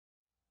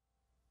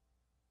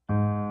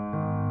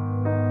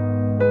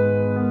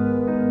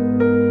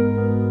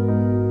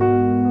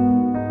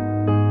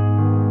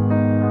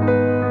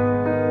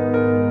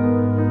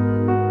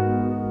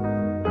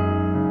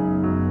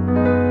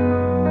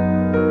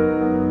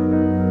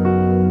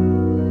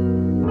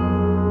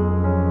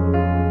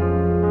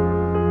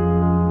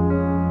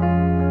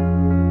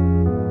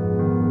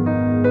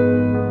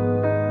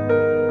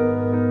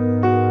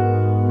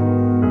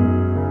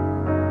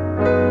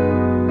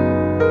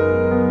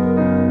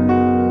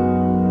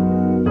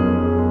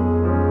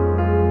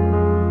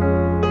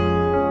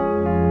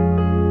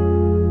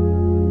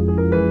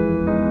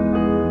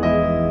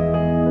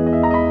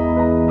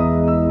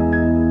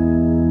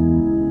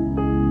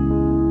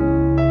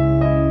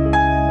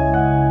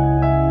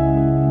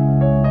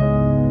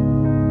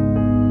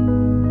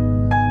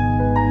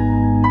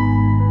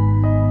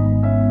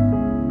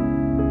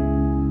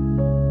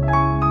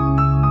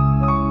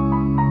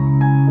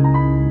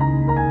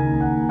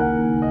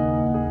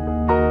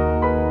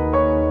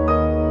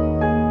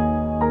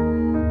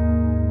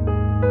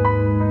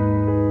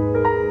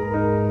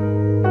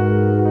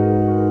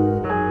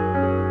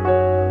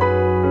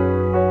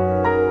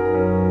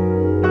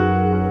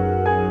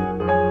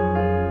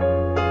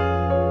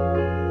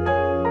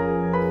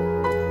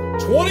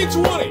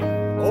2020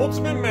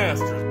 Ultimate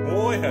Masters.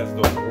 Boy, has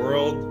the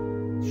world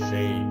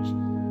changed.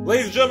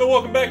 Ladies and gentlemen,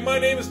 welcome back. My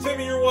name is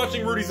Timmy. You're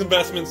watching Rudy's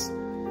Investments.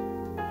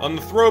 On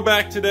the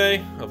throwback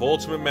today of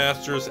Ultimate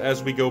Masters,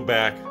 as we go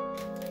back,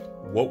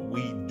 what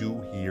we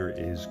do here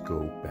is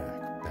go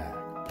back.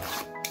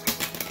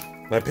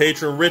 My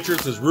patron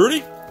Richard says,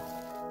 Rudy,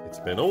 it's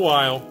been a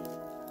while.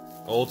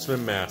 Ultimate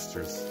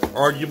Masters.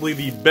 Arguably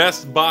the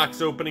best box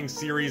opening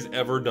series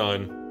ever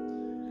done.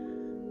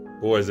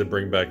 Boy, does it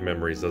bring back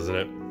memories, doesn't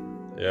it?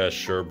 Yeah, it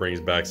sure brings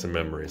back some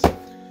memories.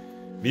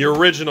 The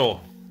original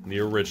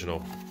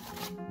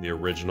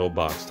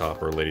box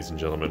topper, ladies and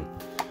gentlemen.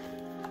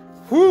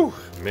 Whew,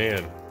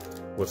 man.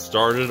 What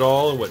started it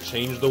all and what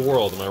changed the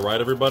world. Am I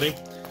right, everybody?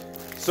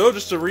 So,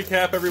 just to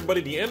recap,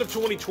 everybody, the end of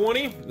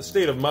 2020, the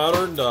state of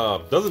Modern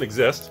doesn't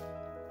exist.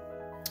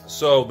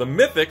 So, the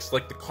mythics,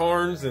 like the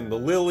Karns and the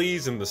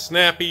Lilies and the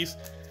Snappies,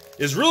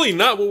 is really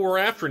not what we're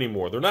after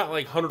anymore. They're not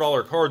like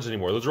 $100 cards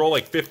anymore. Those are all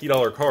like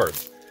 $50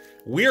 cards.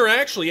 We're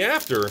actually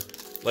after,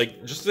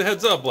 like, just a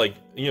heads up, like,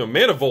 you know,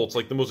 Mana Volt's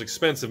like the most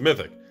expensive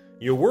mythic.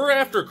 You know, we're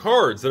after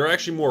cards that are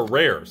actually more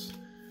rares.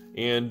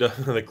 And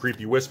the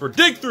creepy whisper,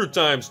 dig through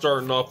time,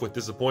 starting off with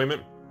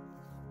disappointment.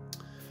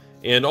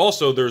 And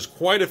also, there's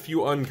quite a few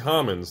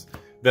uncommons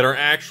that are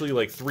actually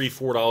like $3,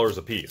 $4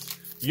 a piece.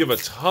 You have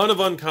a ton of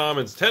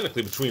uncommons,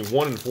 technically between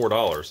 $1 and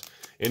 $4,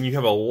 and you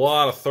have a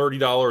lot of $30,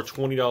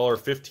 $20,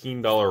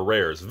 $15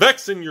 rares.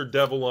 Vexen your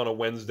Devil on a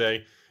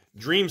Wednesday,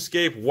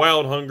 Dreamscape,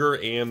 Wild Hunger,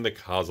 and the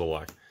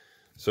Kozilek.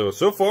 So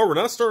far, we're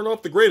not starting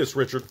off the greatest,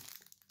 Richard.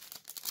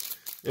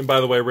 And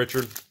by the way,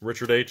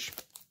 Richard H.,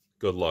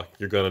 good luck.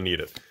 You're gonna need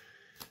it.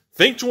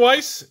 Think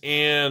Twice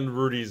and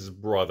Rudy's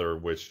brother,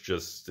 which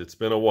just, it's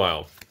been a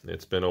while.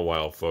 It's been a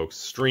while, folks.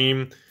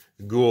 Stream,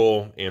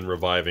 Ghoul, and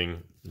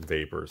Reviving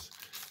Vapors.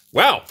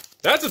 Wow,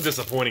 that's a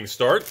disappointing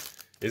start.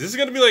 Is this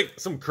going to be like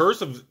some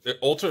curse of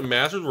Ultimate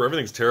Masters where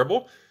everything's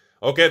terrible?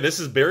 Okay, this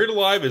is Buried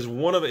Alive is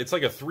one of, it's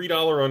like a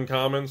 $3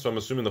 uncommon, so I'm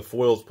assuming the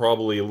foil's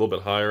probably a little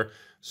bit higher.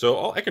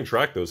 So I can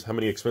track those, how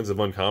many expensive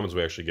uncommons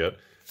we actually get.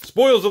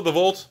 Spoils of the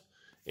Vault,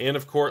 and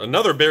of course,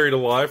 another Buried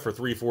Alive for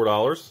 $3,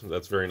 $4.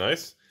 That's very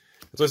nice.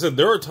 So I said,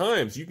 there are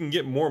times you can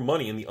get more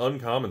money in the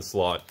uncommon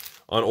slot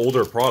on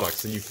older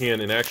products than you can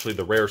in actually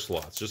the rare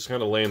slots. Just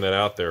kind of laying that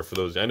out there for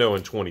those. I know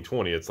in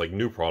 2020, it's like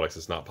new products,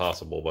 it's not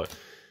possible, but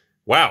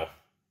wow.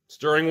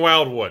 Stirring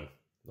Wildwood.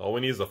 All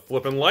we need is a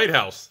flippin'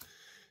 Lighthouse.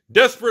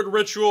 Desperate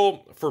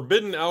Ritual,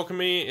 Forbidden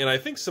Alchemy, and I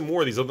think some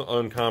more of these other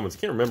uncommons.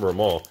 Can't remember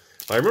them all.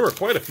 I remember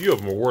quite a few of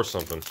them were worth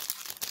something.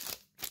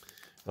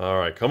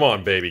 Alright, come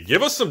on, baby.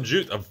 Give us some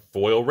juice. A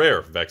foil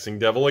rare. Vexing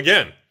Devil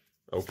again.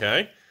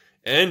 Okay.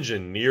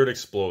 Engineered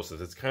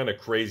Explosives. It's kind of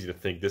crazy to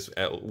think this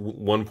at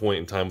one point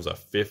in time was a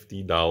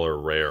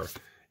 $50 rare.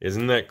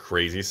 Isn't that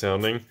crazy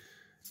sounding?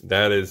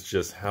 That is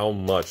just how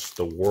much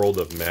the world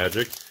of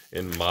Magic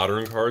and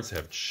Modern cards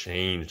have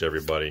changed,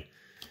 everybody.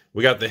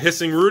 We got the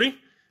Hissing Rudy.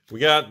 We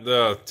got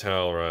the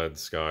Talrad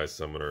Sky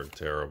Summoner.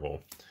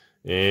 Terrible.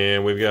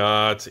 And we've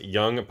got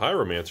Young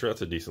Pyromancer.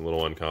 That's a decent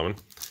little uncommon.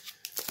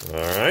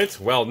 Alright.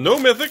 Well, no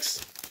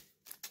mythics.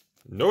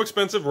 No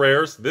expensive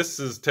rares. This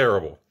is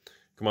terrible.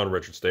 Come on,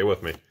 Richard, stay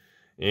with me.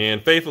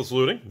 And Faithless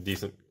Looting,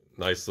 decent,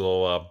 nice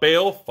little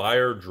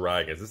Balefire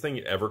Dragons. This thing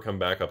ever come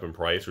back up in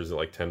price, or is it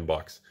like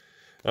 $10?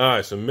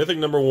 Alright, so Mythic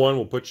number 1,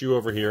 we'll put you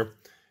over here.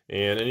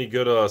 And any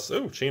good, oh,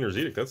 Chainer's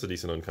Edict, that's a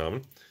decent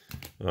uncommon.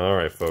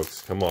 Alright,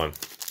 folks, come on.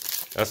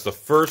 That's the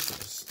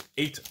first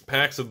 8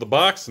 packs of the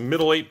box.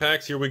 Middle 8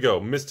 packs, here we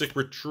go. Mystic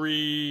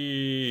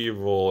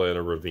Retrieval and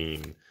a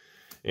Ravine.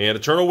 And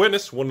Eternal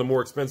Witness, one of the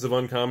more expensive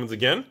uncommons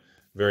again.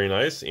 Very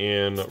nice,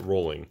 and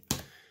Rolling.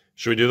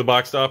 Should we do the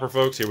box stopper,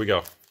 folks? Here we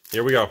go.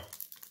 Here we go.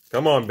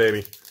 Come on,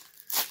 baby.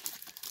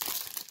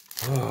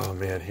 Oh,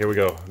 man. Here we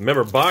go.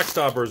 Remember, box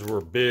stoppers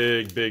were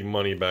big, big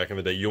money back in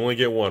the day. You only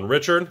get one.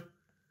 Richard?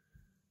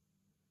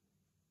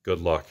 Good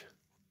luck.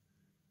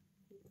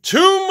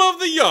 Tomb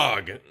of the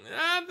Yogg.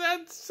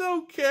 That's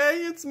okay.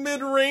 It's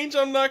mid-range.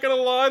 I'm not going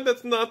to lie.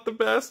 That's not the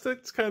best.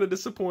 It's kind of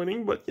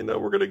disappointing, but, you know,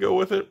 we're going to go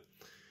with it.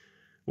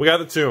 We got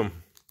the Tomb.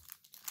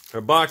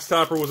 Our box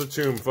topper was a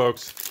Tomb,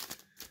 folks.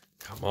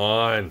 Come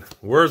on.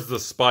 Where's the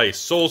spice?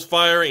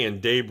 Soulsfire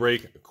and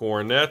Daybreak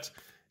Coronet.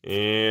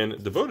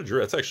 And Devoted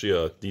Druid. That's actually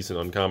a decent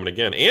uncommon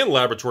again. And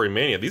Laboratory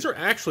Mania. These are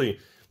actually,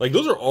 like,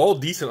 those are all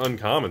decent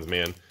uncommons,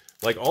 man.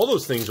 Like, all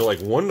those things are like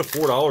 $1 to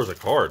 $4 a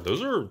card.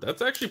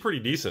 That's actually pretty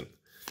decent.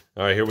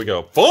 Alright, here we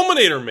go.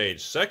 Fulminator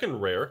Mage.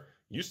 Second rare.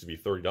 Used to be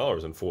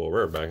 $30 in full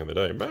rare back in the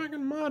day. Back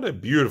in my day.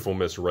 Beautiful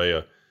Miss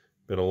Rhea.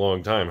 Been a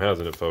long time,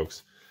 hasn't it,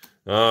 folks?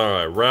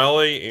 Alright,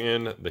 Rally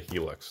and the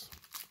Helix.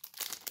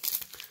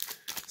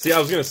 See, I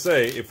was going to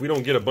say, if we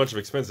don't get a bunch of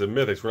expensive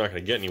mythics, we're not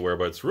going to get anywhere,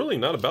 but it's really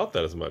not about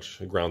that as much.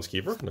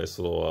 Groundskeeper, nice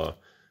little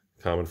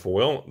common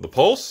foil. The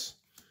Pulse,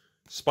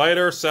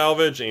 Spider,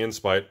 Salvage, and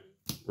Spider.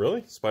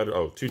 Really? Spider?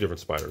 Oh, 2 different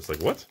spiders.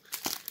 Like, what?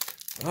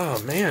 Oh,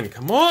 man,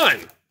 come on!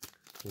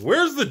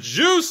 Where's the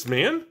juice,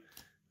 man?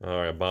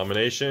 Alright,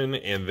 Abomination,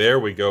 and there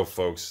we go,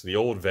 folks. The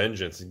old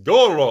Vengeance.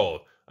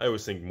 Goro! I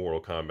always think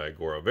Mortal Kombat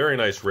Goro. Very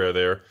nice rare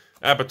there.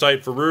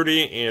 Appetite for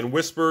Rudy, and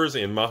Whispers,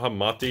 and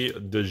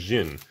Mahamati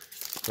Dejin.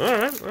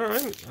 Alright,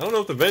 alright. I don't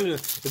know if the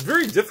Vengeance... It's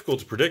very difficult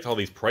to predict how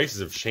these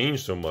prices have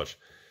changed so much.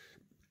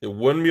 It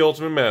wouldn't be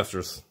Ultimate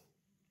Masters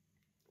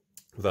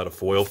without a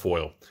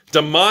foil.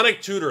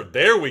 Demonic Tutor.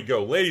 There we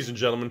go. Ladies and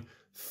gentlemen,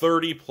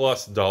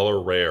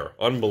 $30+ rare.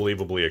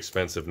 Unbelievably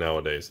expensive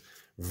nowadays.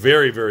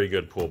 Very, very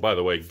good pull. By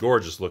the way,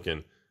 gorgeous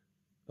looking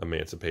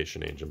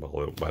Emancipation Angel,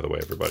 by the way,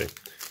 everybody.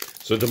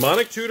 So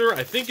Demonic Tutor,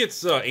 I think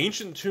it's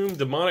Ancient Tomb,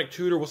 Demonic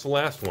Tutor. What's the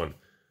last one?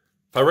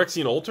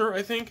 Phyrexian Altar,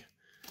 I think?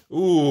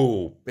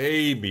 Ooh,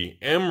 baby.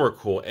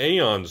 Emrakul,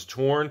 Aeon's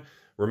Torn.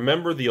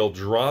 Remember, the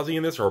Eldrazi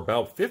in this are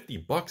about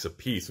 $50 a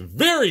piece.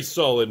 Very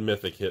solid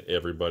Mythic hit,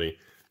 everybody.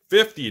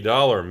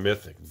 $50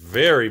 Mythic.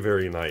 Very,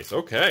 very nice.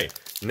 Okay,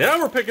 now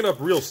we're picking up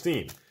real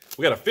steam.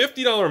 We got a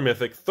 $50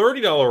 Mythic,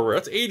 $30 rare.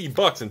 That's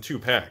 $80 in 2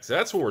 packs.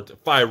 That's what we're...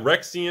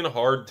 Phyrexian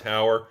Hard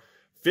Tower.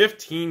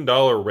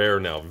 $15 rare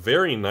now.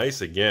 Very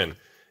nice again.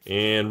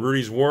 And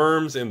Rudy's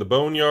Worms, and the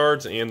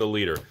Boneyards, and the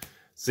Leader.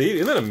 See,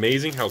 isn't that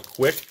amazing how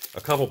quick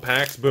a couple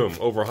packs, boom,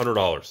 over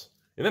 $100. Isn't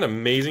that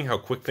amazing how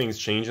quick things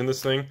change in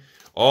this thing?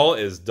 All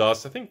is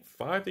dust. I think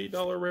 $5 to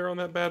 $8 rare on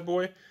that bad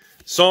boy.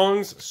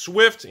 Songs,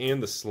 Swift,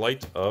 and the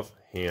Sleight of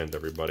Hand,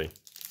 everybody.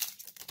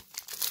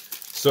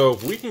 So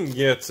if we can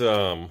get,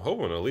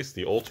 hoping at least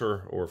the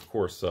Altar, or of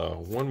course,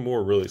 one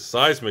more really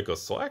Seismic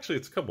Assault. Actually,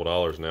 it's a couple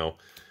dollars now.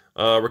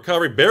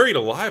 Recovery, Buried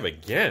Alive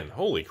again.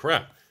 Holy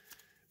crap.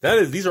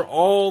 These are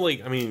all,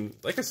 like, I mean,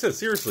 like I said,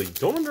 seriously,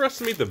 don't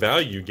underestimate the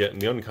value you get in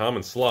the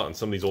uncommon slot in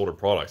some of these older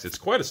products. It's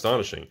quite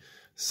astonishing.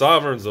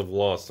 Sovereigns of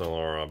Lost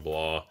Alara,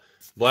 blah.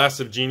 Blast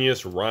of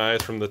Genius,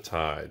 Rise from the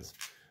Tides.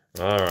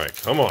 Alright,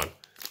 come on.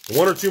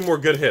 1 or 2 more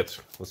good hits.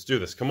 Let's do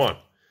this, come on.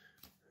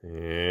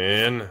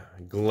 And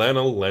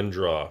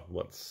Glenalendra,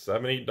 what,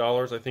 $7,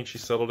 $8 I think she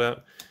settled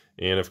at.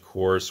 And of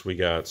course, we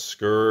got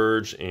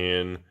Scourge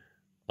and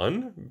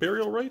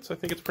Unburial Rites, I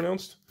think it's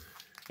pronounced.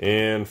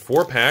 And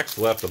 4 packs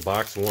left of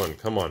box 1.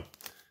 Come on.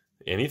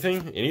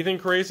 Anything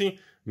crazy?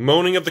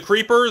 Moaning of the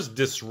Creepers,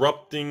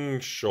 Disrupting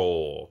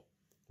Shoal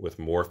with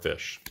more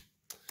fish.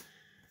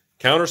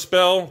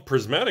 Counterspell,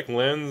 Prismatic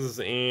Lens,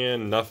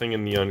 and nothing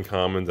in the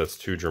uncommons. That's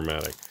too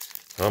dramatic.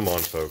 Come on,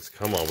 folks.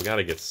 Come on. We got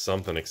to get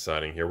something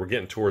exciting here. We're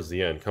getting towards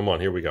the end. Come on.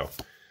 Here we go.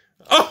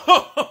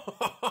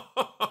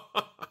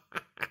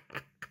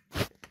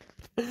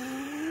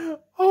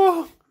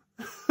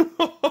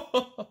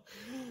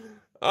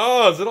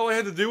 Oh, is that all I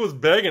had to do was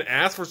beg and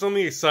ask for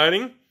something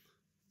exciting?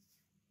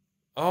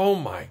 Oh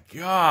my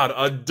god,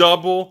 a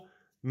double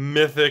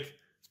mythic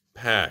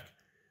pack.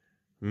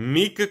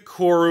 Mika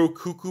Koru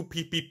Cuckoo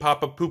Pee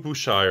Papa Poo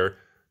Shire,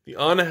 the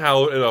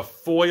Unhallowed, and a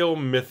foil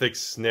mythic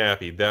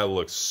Snappy. That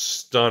looks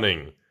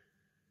stunning.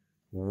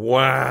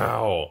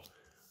 Wow.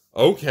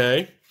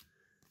 Okay.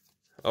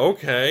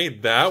 Okay,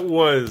 that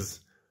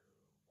was...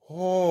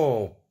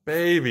 Oh,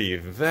 baby,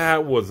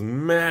 that was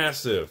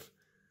massive.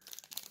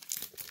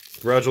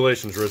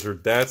 Congratulations,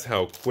 Richard. That's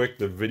how quick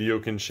the video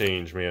can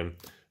change, man.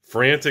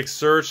 Frantic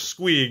Search,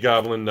 Squee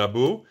Goblin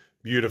Naboo,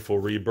 Beautiful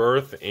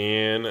Rebirth,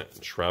 and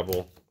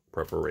Travel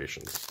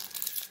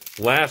Preparations.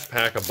 Last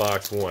pack of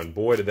box 1.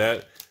 Boy, did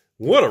that...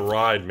 What a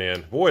ride,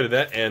 man. Boy, did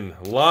that end.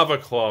 Lava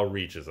Claw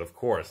Reaches, of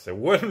course. It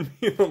wouldn't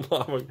be the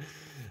Lava...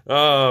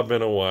 Ah,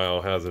 been a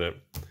while, hasn't it?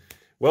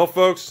 Well,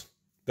 folks,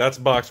 that's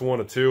box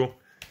 1 of 2.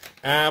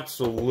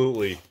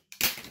 Absolutely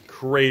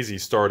crazy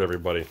start,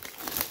 everybody.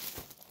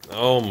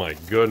 Oh my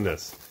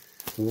goodness.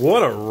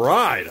 What a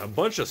ride. A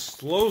bunch of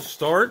slow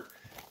start.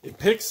 It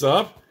picks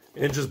up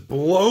and just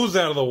blows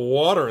out of the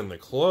water in the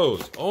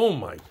close. Oh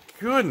my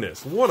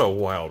goodness. What a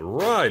wild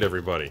ride,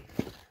 everybody.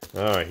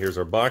 Alright, here's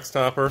our box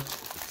topper.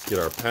 Let's get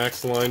our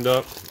packs lined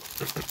up.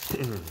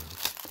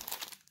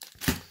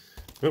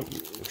 Oh,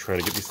 trying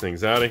to get these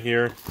things out of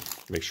here.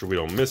 Make sure we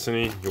don't miss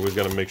any. You always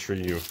got to make sure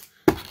you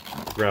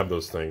grab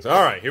those things.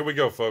 Alright, here we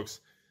go, folks.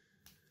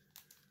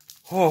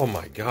 Oh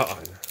my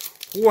god.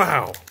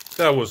 Wow.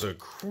 That was a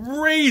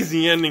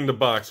crazy ending to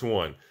box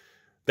 1.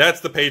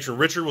 That's the patron.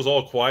 Richard was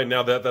all quiet.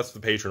 Now that's the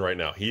patron right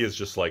now. He is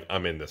just like,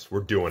 I'm in this.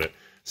 We're doing it.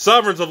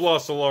 Sovereigns of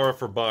Lost Alara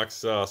for box,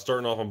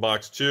 starting off on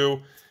box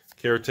 2.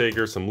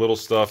 Caretaker, some little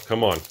stuff.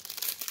 Come on.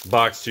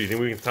 Box 2. You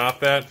think we can top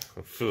that?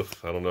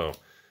 I don't know.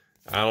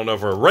 I don't know.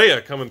 For Rhea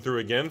coming through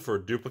again for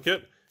a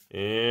duplicate.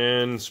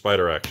 And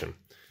Spider Action.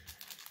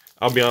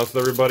 I'll be honest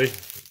with everybody.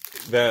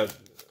 That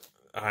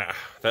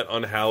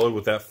Unhallowed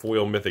with that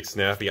foil mythic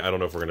Snappy, I don't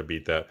know if we're going to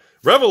beat that.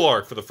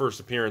 Revelark for the first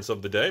appearance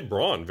of the day.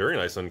 Brawn, very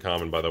nice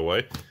uncommon, by the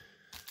way.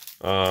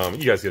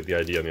 You guys get the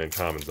idea on the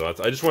uncommons, though.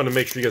 I just wanted to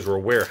make sure you guys were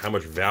aware how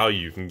much value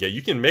you can get.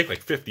 You can make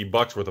like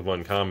 $50 worth of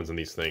uncommons in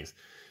these things.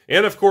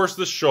 And, of course,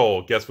 the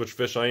shoal. Guess which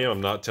fish I am?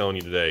 I'm not telling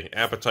you today.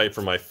 Appetite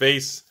for my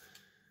face.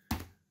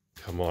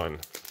 Come on.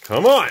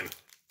 Come on!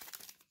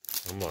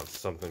 Come on,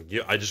 something.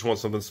 I just want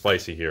something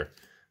spicy here.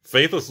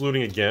 Faithless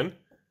Looting again.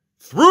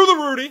 Through the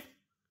Rudy!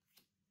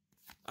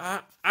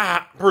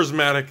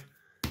 Prismatic.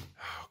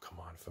 Oh, come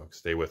on, folks.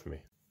 Stay with me.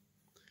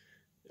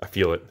 I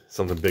feel it.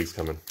 Something big's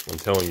coming. I'm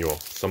telling you all.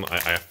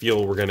 I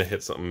feel we're going to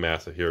hit something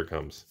massive. Here it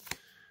comes.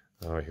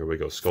 All right, here we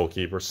go.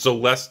 Skullkeeper.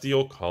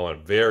 Celestial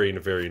Colin. Very,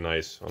 very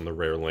nice on the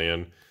rare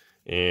land.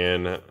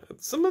 And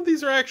some of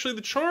these are actually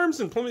the charms,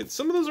 and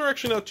some of those are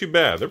actually not too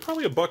bad. They're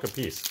probably $1 a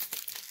piece,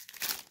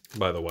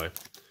 by the way.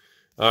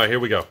 All right, here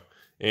we go.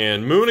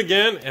 And Moon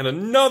again, and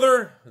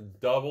another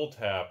double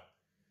tap.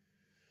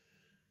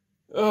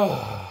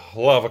 Oh,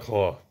 Lava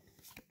Claw.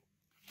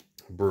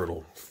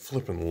 Brutal.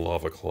 Flipping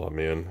Lava Claw,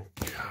 man.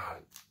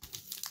 God.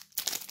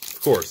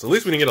 Of course, at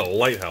least we didn't get a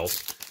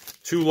Lighthouse.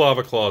 2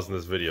 Lava Claws in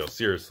this video,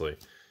 seriously.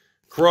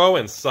 Crow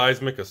and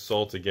Seismic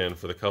Assault again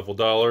for the couple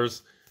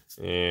dollars.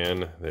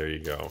 And there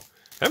you go.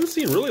 I haven't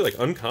seen really like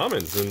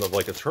uncommons in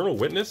like Eternal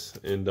Witness,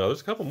 and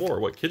there's a couple more.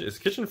 What is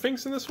Kitchen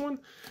Finks in this one?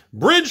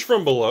 Bridge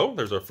from Below.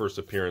 There's our first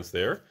appearance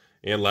there.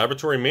 And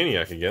Laboratory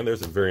Maniac again.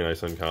 There's a very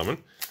nice uncommon.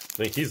 I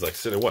think he's like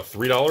sitting at what,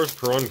 $3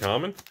 per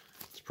uncommon?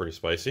 It's pretty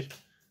spicy.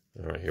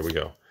 All right, here we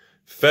go.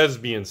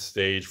 Thespian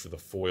Stage for the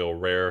foil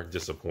rare.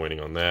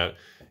 Disappointing on that.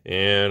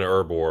 And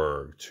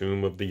Urborg,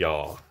 Tomb of the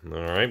Yaw. All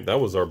right, that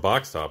was our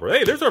box topper.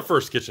 Hey, there's our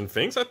first Kitchen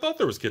Finks. I thought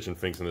there was Kitchen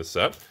Finks in this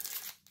set.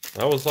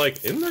 I was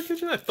like, isn't there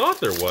kitchen? I thought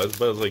there was,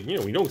 but I was like, you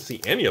know, we don't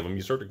see any of them.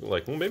 You start to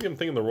like, well, maybe I'm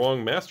thinking the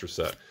wrong master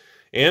set.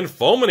 And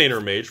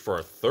Fulminator Mage for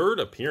our 3rd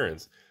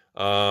appearance.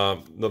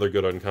 Another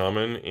good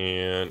uncommon,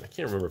 and I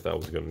can't remember if that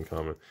was a good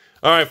uncommon.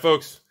 All right,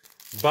 folks,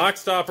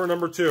 box topper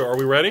number 2. Are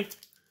we ready?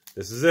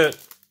 This is it.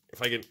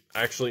 If I can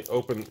actually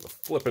open the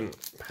flipping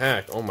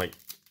pack. Oh my,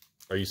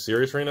 are you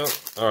serious right now?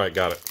 All right,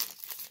 got it.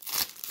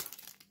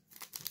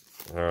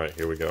 All right,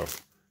 here we go.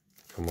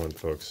 Come on,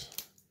 folks.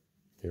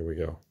 Here we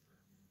go.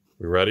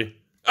 We ready?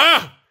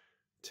 Ah!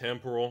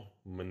 Temporal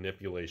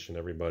Manipulation,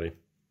 everybody.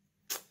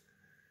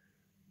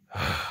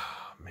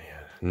 Ah,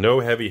 man.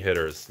 No heavy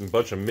hitters. A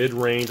bunch of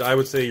mid-range. I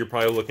would say you're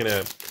probably looking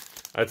at,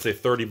 I'd say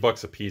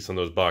 $30 a piece on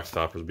those box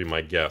toppers would be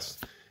my guess.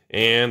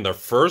 And the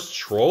first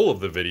troll of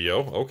the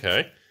video.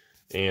 Okay.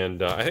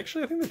 And I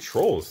think the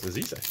trolls,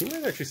 he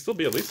might actually still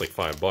be at least like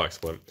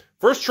 $5. But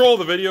first troll of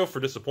the video for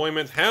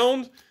Disappointment.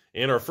 Hound.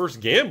 And our first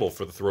gamble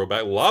for the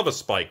throwback. Lava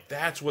Spike.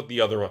 That's what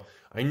the other one.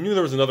 I knew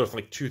there was another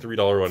like $2,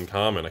 $3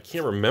 uncommon. I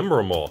can't remember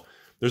them all.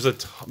 There's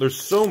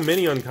so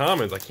many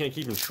uncommons. I can't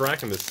keep them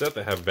track in this set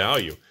that have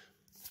value.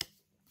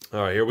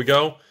 All right, here we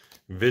go.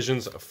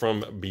 Visions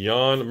from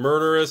Beyond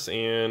Murderous,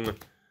 and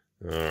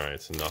all right,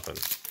 it's nothing.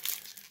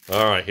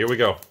 All right, here we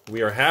go.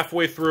 We are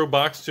halfway through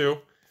box 2.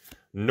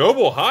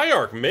 Noble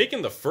Hierarch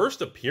making the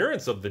first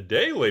appearance of the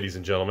day, ladies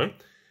and gentlemen.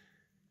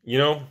 You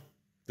know,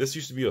 this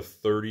used to be a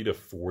 $30 to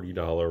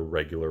 $40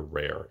 regular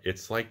rare.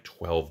 It's like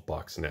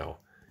 $12 now.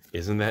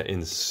 Isn't that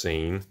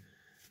insane?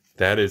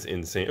 That is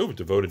insane. Oh,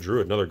 Devoted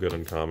Druid, another good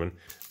uncommon.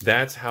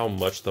 That's how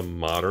much the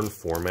modern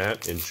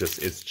format and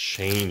it's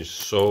changed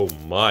so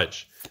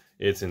much.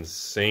 It's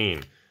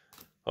insane.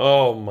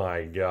 Oh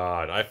my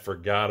god, I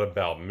forgot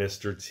about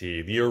Mr.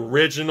 T. The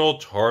original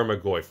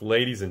Tarmogoyf.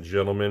 Ladies and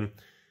gentlemen,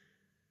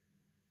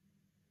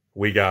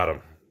 we got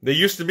him. They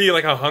used to be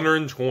like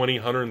 $120,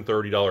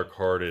 $130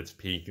 card at its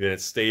peak. Then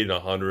it stayed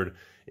at $100.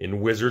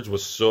 And Wizards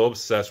was so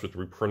obsessed with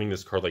reprinting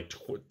this card like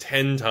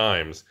 10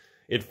 times,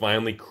 it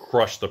finally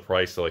crushed the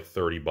price to like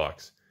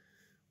 $30.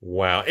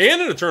 Wow.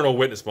 And an Eternal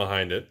Witness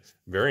behind it.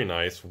 Very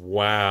nice.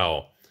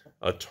 Wow.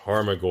 A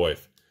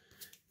Tarmogoyf.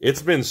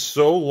 It's been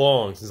so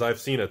long since I've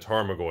seen a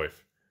Tarmogoyf.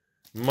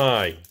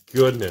 My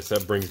goodness,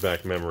 that brings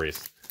back memories.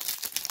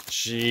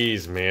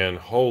 Jeez, man.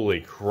 Holy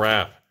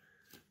crap.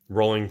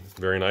 Rolling,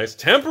 very nice.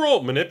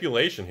 Temporal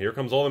Manipulation. Here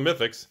comes all the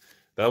mythics.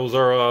 That was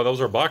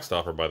our box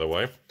topper, by the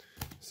way.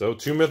 So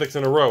 2 mythics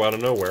in a row out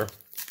of nowhere.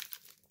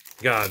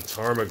 God,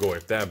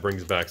 Tarmogoyf. That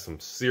brings back some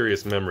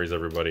serious memories,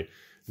 everybody.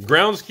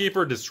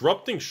 Groundskeeper,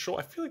 Disrupting Shoal.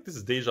 I feel like this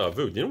is deja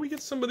vu. Didn't we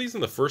get some of these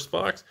in the first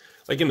box?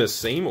 Like in the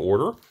same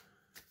order?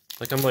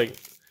 Like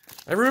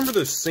I remember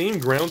the same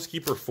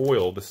Groundskeeper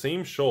foil, the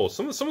same shoal.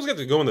 Someone's got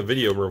to go in the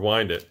video and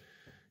rewind it.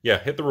 Yeah,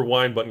 hit the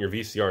rewind button your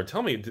VCR.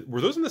 Tell me,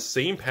 were those in the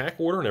same pack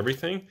order and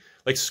everything?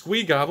 Like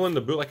Squee Goblin,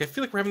 the boot. Like I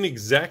feel like we're having the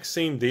exact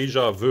same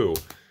deja vu.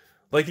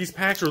 Like these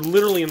packs are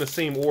literally in the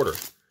same order.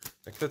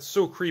 Like that's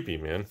so creepy,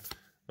 man.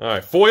 All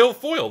right, foil.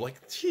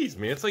 Like, jeez,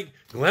 man, it's like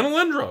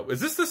Glenalendra. Is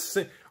this the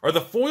same? Are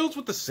the foils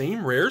with the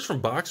same rares from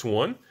box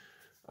 1?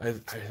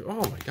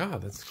 Oh my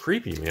god, that's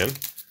creepy, man.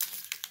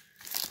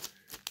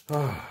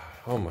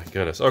 Oh my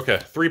goodness. Okay,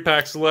 3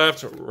 packs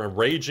left.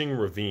 Raging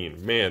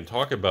Ravine. Man,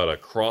 talk about a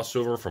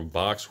crossover from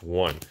box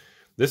 1.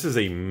 This is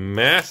a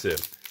massive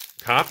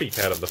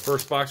copycat of the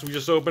first box we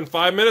just opened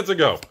 5 minutes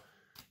ago.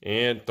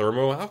 And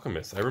Thermo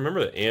Alchemist. I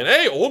remember that. And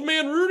hey, Old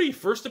Man Rudy,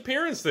 first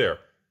appearance there.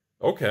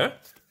 Okay.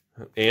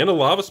 And a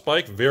Lava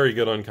Spike. Very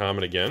good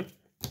uncommon again.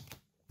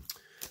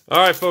 All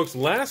right, folks.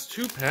 Last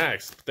 2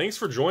 packs. Thanks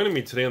for joining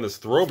me today on this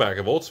throwback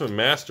of Ultimate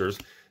Masters.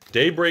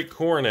 Daybreak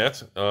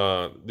Coronet.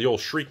 The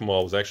old Shriek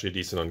Maul was actually a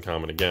decent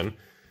uncommon again.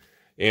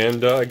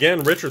 And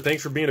again, Richard,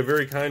 thanks for being a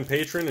very kind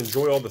patron.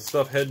 Enjoy all the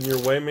stuff heading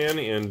your way, man.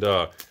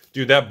 And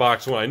dude, that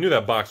box 1, I knew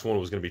that box 1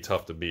 was going to be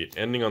tough to beat.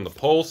 Ending on the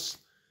Pulse.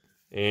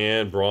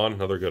 And Brawn,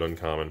 another good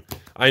uncommon.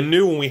 I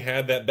knew when we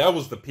had that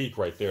was the peak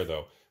right there,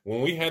 though.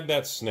 When we had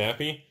that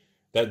Snappy,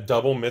 that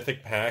double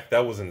mythic pack,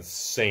 that was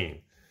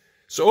insane.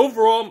 So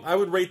overall, I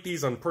would rate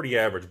these on pretty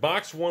average.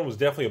 Box 1 was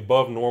definitely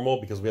above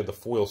normal because we had the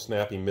foil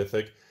snappy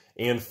mythic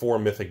and 4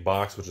 mythic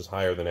box, which is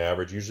higher than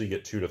average. Usually you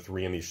get 2 to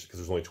 3 in these because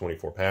there's only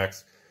 24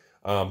 packs.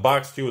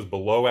 Box 2 is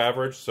below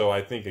average, so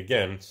I think,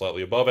 again,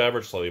 slightly above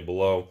average, slightly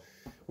below.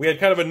 We had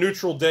kind of a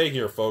neutral day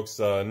here, folks.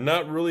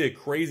 Not really a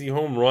crazy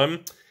home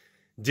run.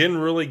 Didn't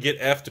really get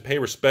F to pay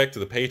respect to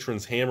the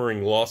patrons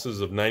hammering losses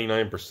of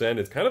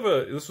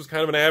 99%. This was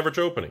kind of an average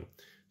opening.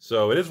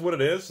 So it is what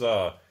it is.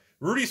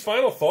 Rudy's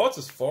final thoughts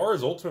as far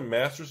as Ultimate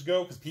Masters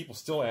go, because people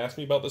still ask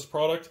me about this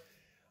product.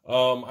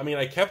 I mean,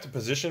 I kept a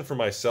position for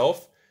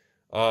myself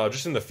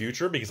just in the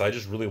future because I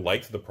just really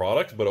liked the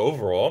product. But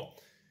overall,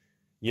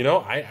 you know,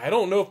 I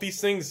don't know if these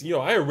things, you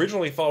know, I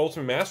originally thought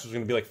Ultimate Masters was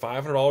going to be like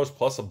 $500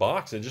 plus a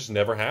box. It just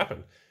never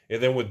happened.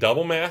 And then with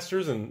Double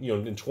Masters and, you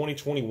know, in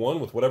 2021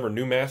 with whatever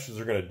new Masters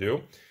they're going to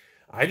do,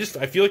 I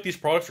feel like these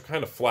products are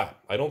kind of flat.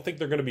 I don't think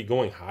they're going to be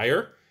going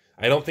higher.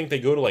 I don't think they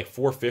go to like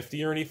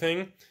 450 or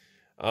anything.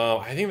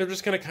 I think they're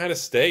just going to kind of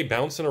stay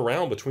bouncing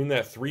around between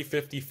that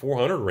 350,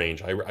 400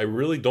 range. I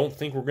really don't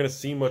think we're going to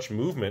see much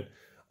movement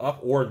up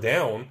or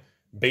down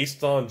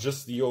based on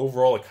just the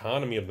overall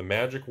economy of the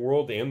Magic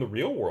world and the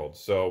real world.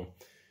 So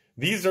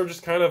these are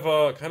just kind of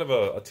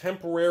a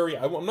temporary.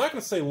 I'm not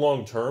going to say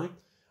long term.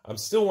 I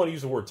still want to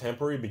use the word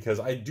temporary because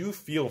I do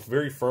feel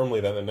very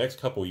firmly that in the next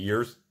couple of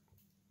years,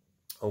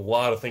 a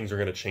lot of things are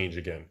going to change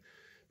again.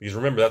 Because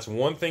remember, that's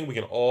one thing we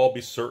can all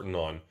be certain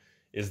on,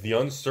 is the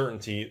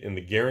uncertainty and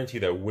the guarantee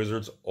that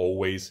Wizards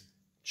always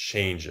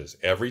changes.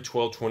 Every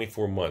 12,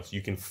 24 months,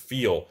 you can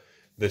feel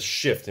the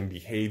shift in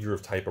behavior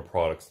of type of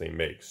products they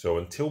make. So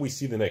until we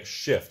see the next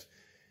shift,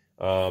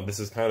 this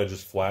is kind of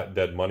just flat,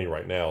 dead money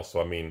right now.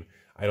 So, I mean,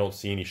 I don't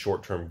see any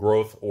short-term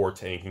growth or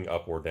tanking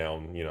up or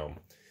down, you know.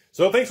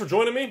 So thanks for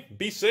joining me.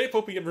 Be safe.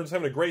 Hope everyone's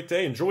having a great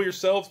day. Enjoy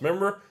yourselves.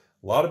 Remember,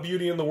 a lot of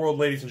beauty in the world,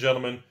 ladies and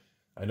gentlemen.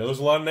 I know there's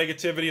a lot of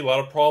negativity, a lot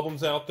of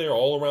problems out there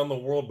all around the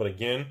world, but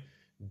again,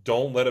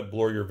 don't let it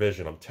blur your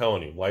vision. I'm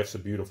telling you, life's a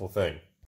beautiful thing.